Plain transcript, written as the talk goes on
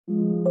Hello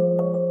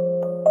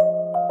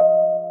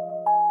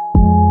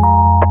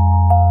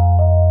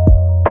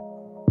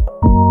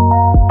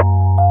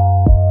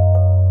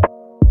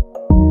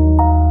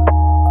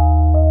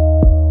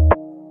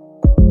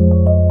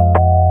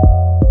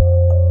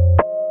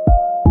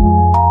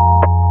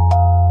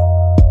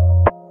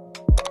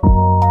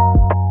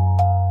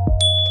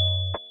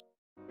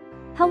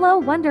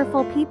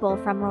wonderful people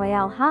from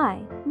Royale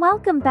High.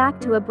 Welcome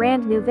back to a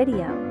brand new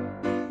video.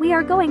 We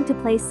are going to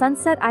play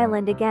Sunset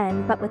Island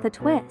again but with a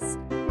twist.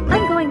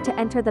 I'm going to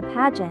enter the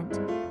pageant,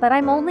 but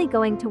I'm only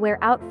going to wear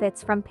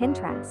outfits from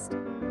Pinterest.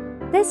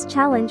 This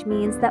challenge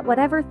means that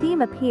whatever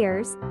theme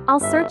appears, I'll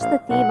search the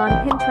theme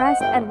on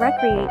Pinterest and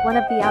recreate one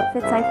of the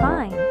outfits I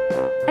find.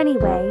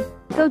 Anyway,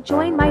 go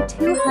join my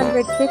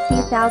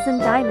 250,000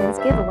 diamonds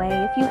giveaway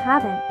if you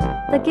haven't.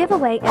 The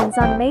giveaway ends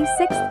on May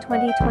 6,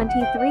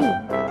 2023.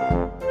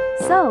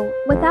 So,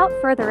 without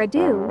further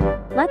ado,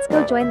 let's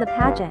go join the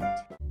pageant.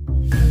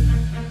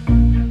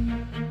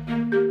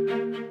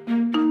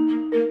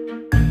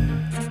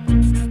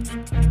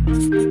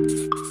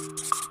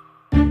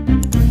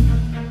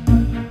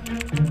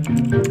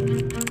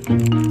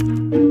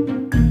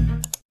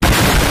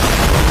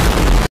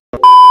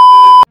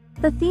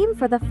 The theme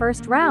for the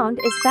first round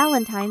is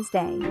Valentine's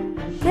Day.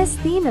 This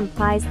theme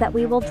implies that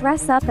we will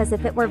dress up as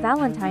if it were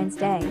Valentine's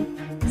Day.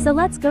 So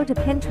let's go to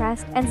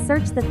Pinterest and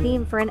search the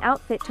theme for an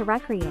outfit to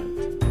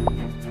recreate.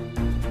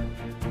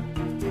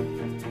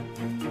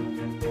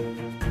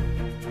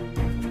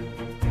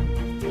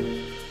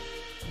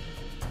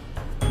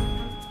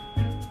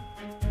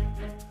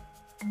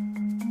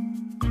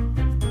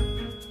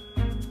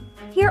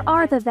 Here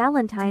are the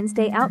Valentine's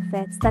Day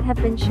outfits that have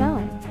been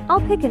shown.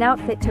 I'll pick an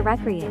outfit to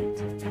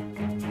recreate.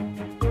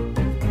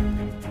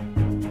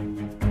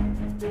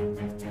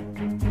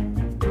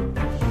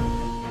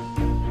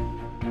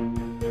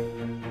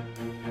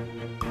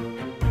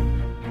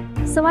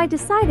 So I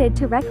decided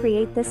to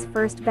recreate this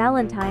first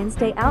Valentine's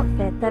Day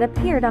outfit that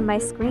appeared on my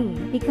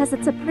screen because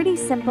it's a pretty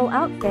simple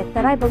outfit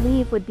that I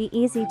believe would be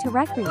easy to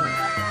recreate.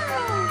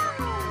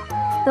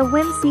 The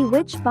Whimsy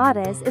Witch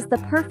bodice is the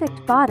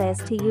perfect bodice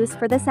to use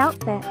for this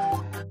outfit.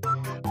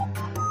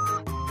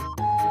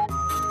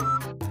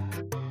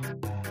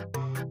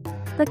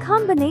 The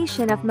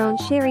combination of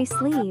moshipitchy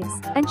sleeves,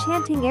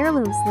 enchanting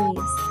heirloom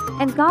sleeves,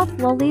 and goth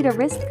Lolita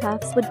wrist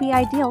cuffs would be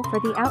ideal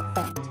for the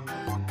outfit.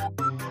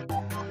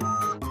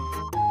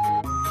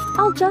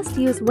 I'll just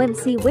use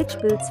Whimsy Witch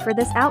boots for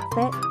this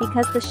outfit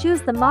because the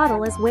shoes the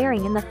model is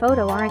wearing in the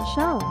photo aren't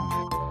shown.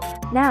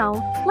 Now,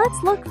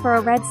 let's look for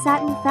a red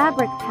satin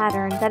fabric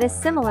pattern that is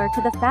similar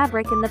to the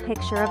fabric in the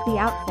picture of the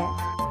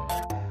outfit.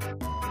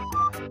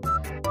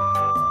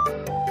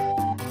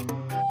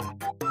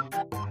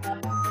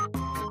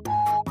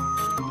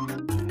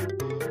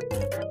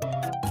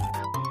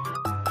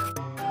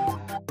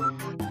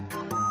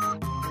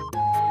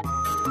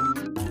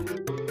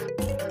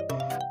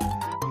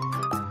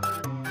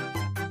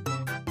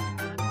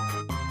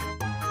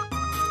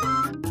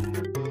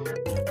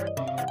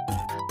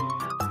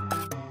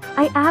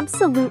 I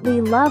absolutely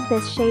love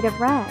this shade of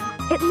red.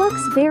 It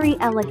looks very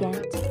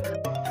elegant.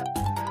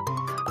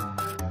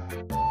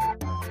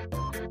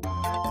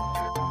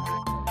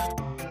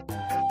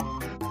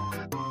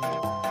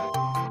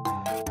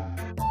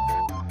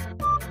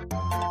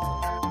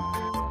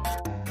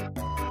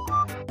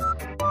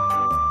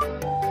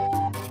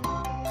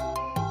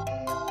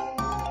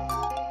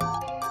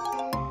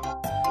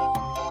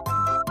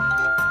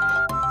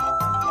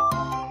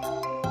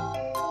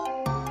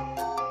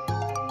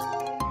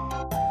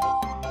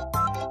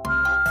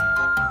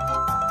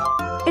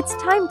 It's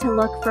time to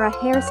look for a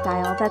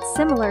hairstyle that's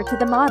similar to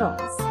the model's.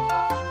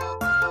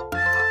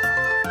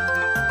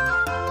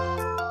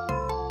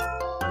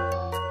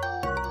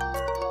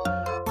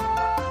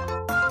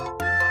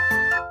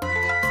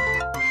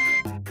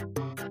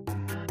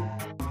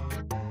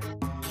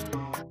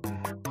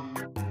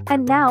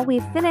 And now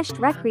we've finished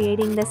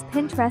recreating this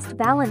Pinterest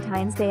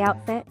Valentine's Day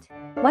outfit.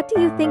 What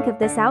do you think of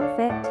this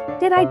outfit?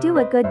 Did I do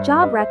a good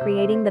job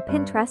recreating the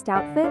Pinterest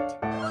outfit?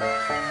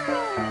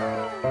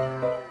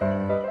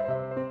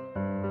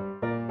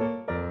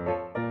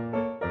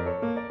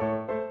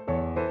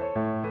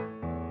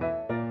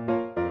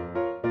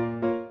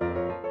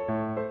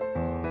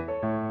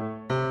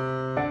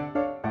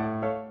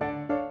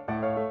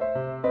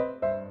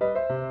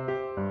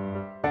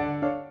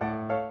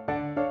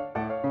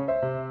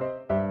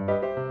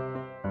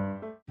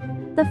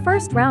 The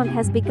first round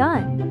has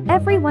begun.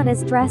 Everyone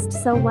is dressed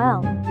so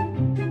well.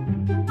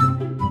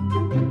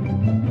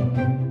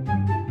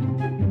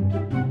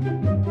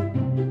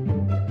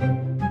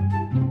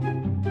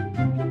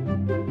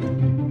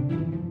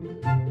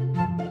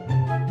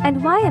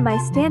 And why am I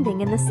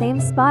standing in the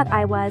same spot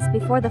I was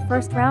before the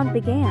first round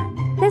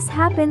began? This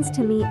happens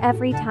to me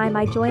every time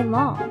I join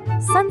LOL.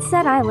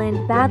 Sunset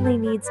Island badly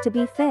needs to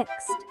be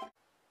fixed.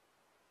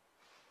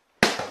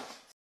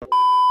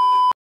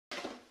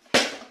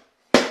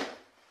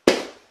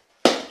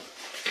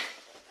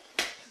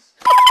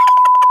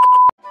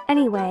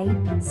 Anyway,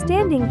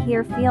 standing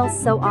here feels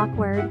so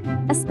awkward,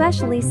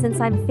 especially since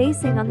I'm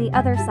facing on the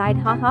other side,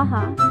 ha ha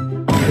ha.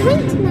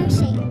 Wait,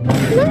 Moshi,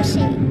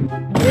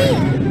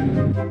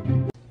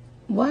 real.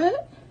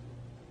 What?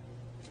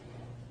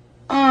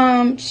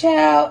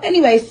 Child.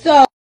 Anyway,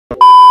 so.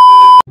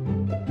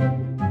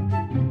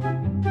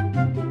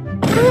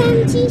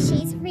 OMG,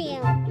 she's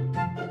real.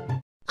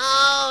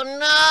 Oh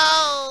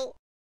no!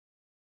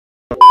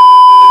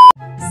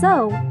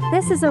 So,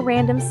 this is a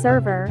random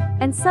server,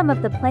 and some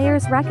of the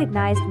players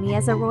recognized me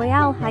as a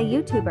Royale High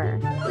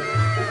YouTuber.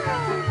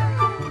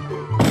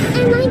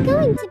 Am I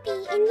going to be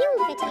in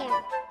your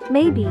video?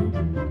 Maybe.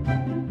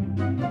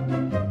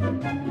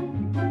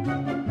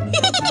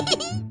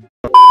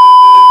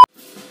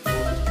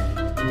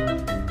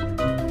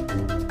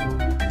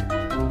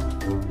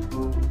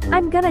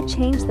 I'm gonna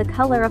change the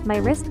color of my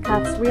wrist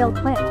cuffs real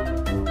quick.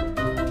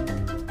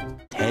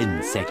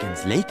 10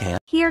 seconds later.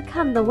 Here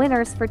come the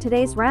winners for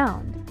today's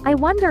round. I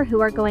wonder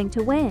who are going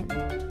to win.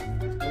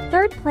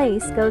 Third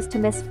place goes to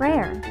Miss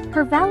Frere.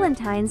 Her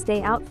Valentine's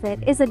Day outfit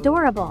is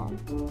adorable.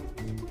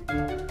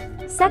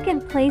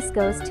 Second place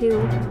goes to...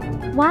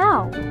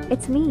 Wow,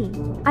 it's me.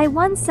 I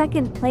won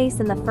second place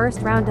in the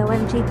first round,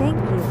 OMG, thank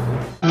you.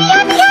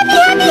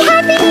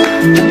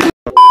 Happy!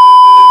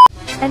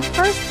 And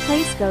first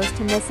place goes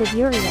to Miss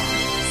Ivuria.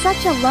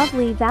 Such a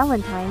lovely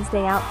Valentine's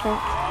Day outfit.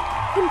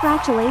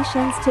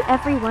 Congratulations to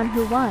everyone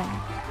who won.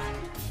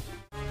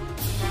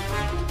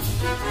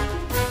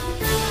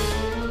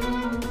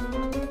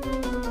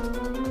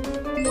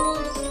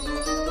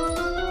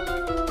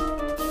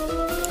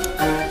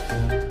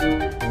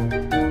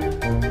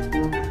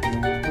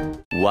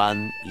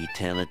 One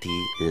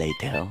eternity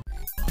later.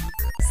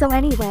 So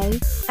anyway,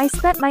 I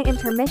spent my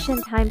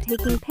intermission time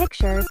taking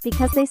pictures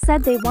because they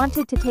said they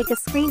wanted to take a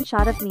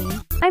screenshot of me.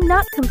 I'm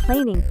not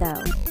complaining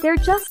though. They're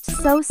just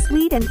so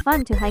sweet and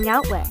fun to hang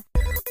out with.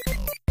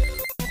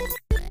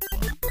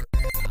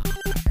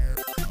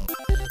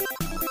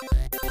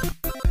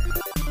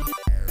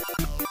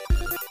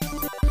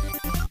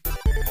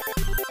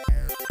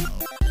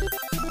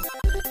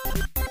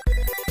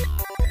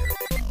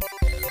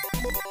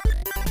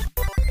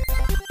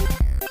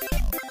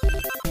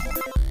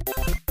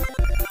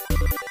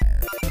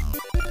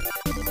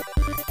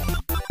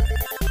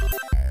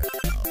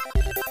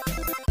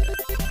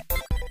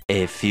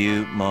 A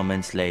few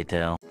moments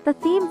later. The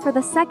theme for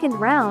the second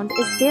round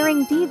is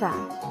Daring Diva.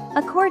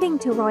 According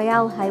to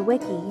Royale High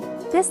Wiki,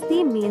 this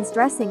theme means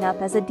dressing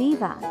up as a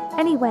diva.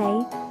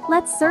 Anyway,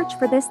 let's search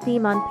for this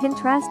theme on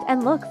Pinterest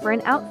and look for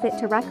an outfit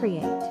to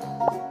recreate.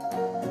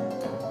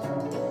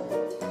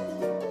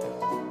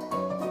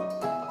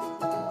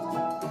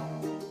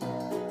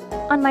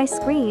 On my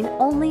screen,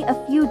 only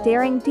a few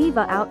Daring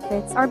Diva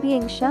outfits are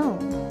being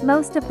shown.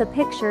 Most of the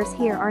pictures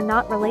here are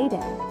not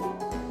related.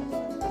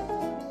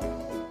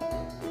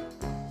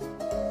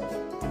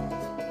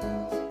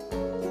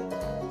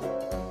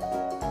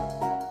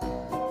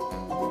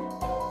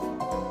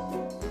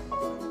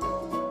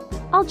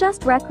 I'll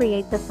just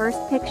recreate the first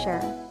picture.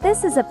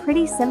 This is a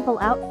pretty simple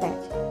outfit,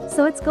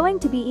 so it's going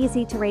to be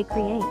easy to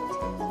recreate.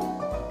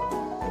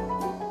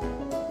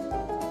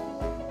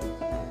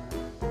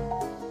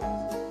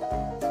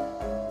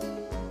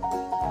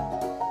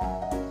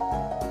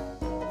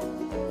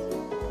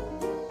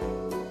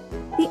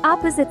 The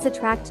opposites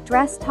attract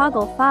dress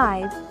toggle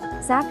 5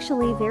 is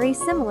actually very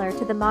similar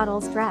to the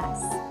model's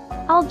dress.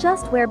 I'll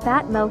just wear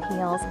Batmo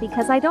heels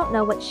because I don't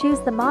know what shoes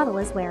the model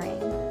is wearing.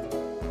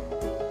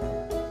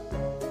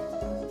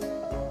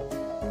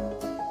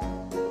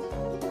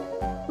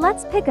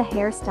 Let's pick a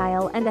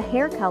hairstyle and a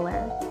hair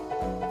color.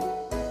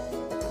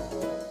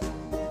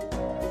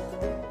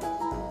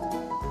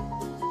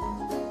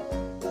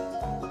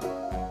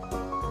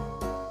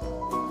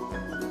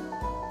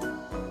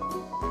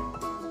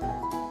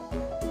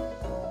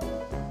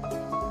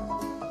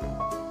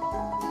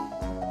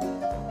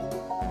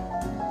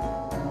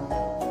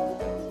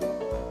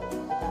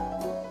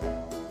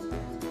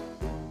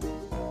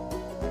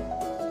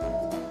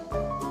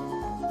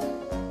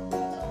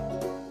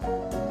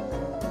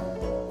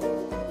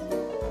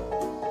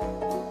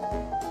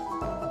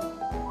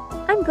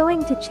 I'm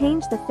going to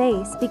change the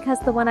face because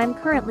the one I'm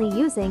currently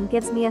using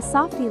gives me a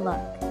softy look.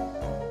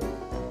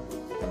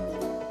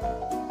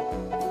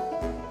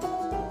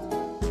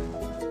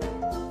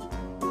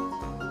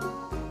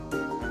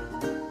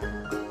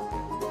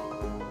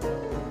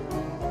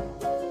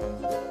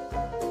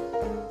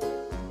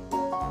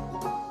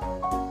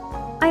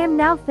 I am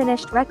now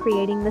finished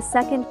recreating the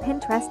second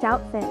Pinterest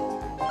outfit.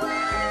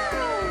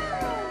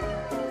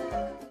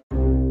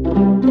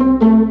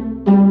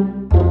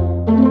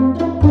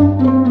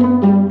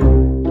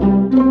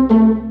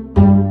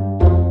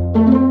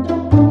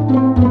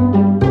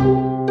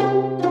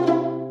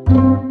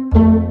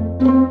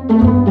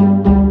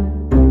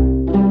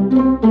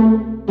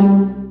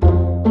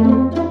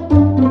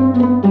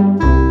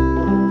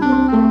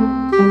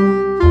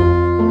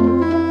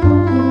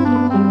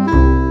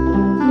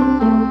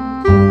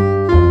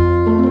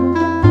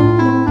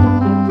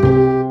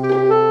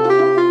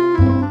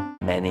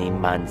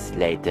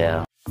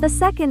 The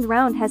second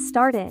round has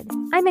started.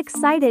 I'm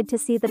excited to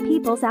see the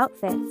people's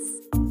outfits.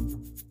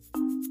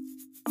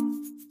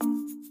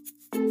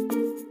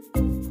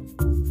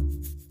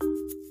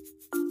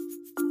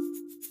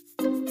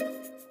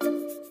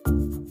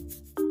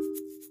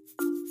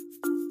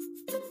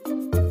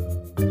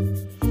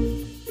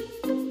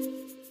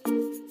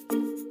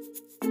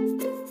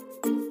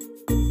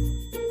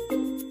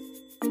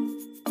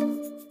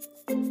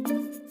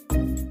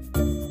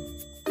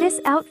 This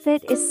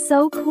outfit is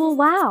so cool,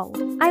 wow!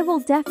 I will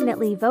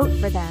definitely vote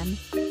for them.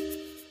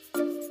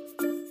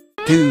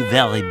 2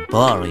 very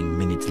boring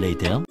minutes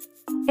later.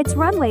 It's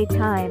runway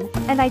time,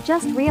 and I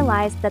just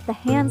realized that the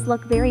hands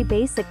look very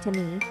basic to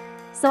me,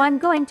 so I'm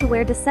going to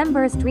wear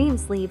December's dream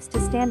sleeves to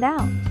stand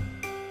out.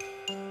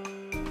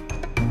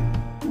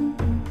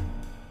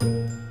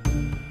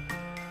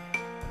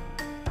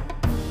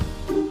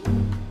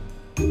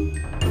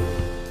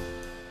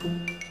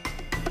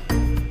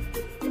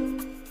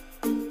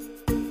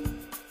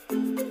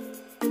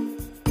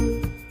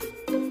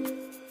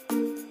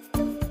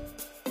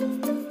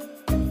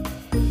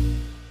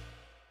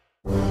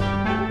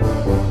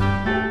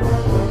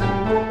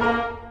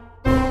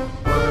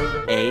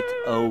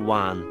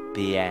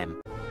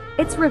 p.m.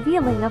 It's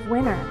revealing of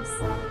winners.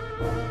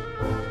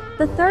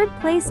 The third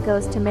place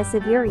goes to Miss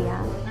Iveria.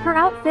 Her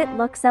outfit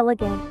looks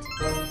elegant.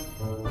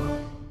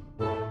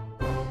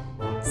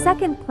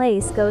 Second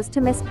place goes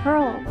to Miss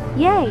Pearl.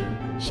 Yay!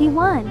 She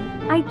won!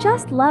 I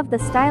just love the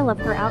style of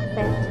her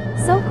outfit.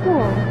 So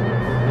cool!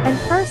 And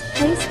first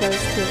place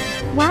goes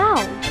to... Wow!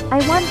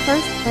 I won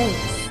first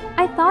place.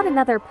 I thought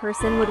another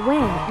person would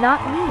win, not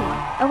me.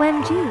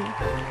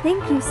 OMG.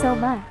 Thank you so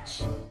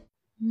much.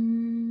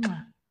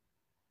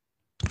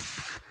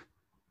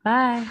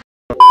 Bye.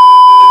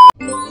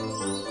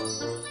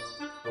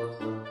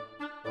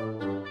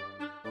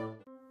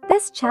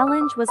 This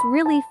challenge was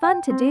really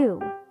fun to do.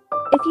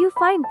 If you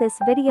find this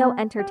video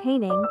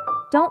entertaining,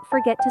 don't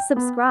forget to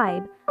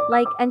subscribe,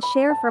 like and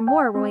share for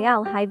more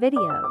Royale High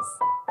videos.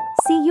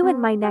 See you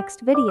in my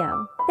next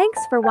video.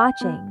 Thanks for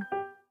watching.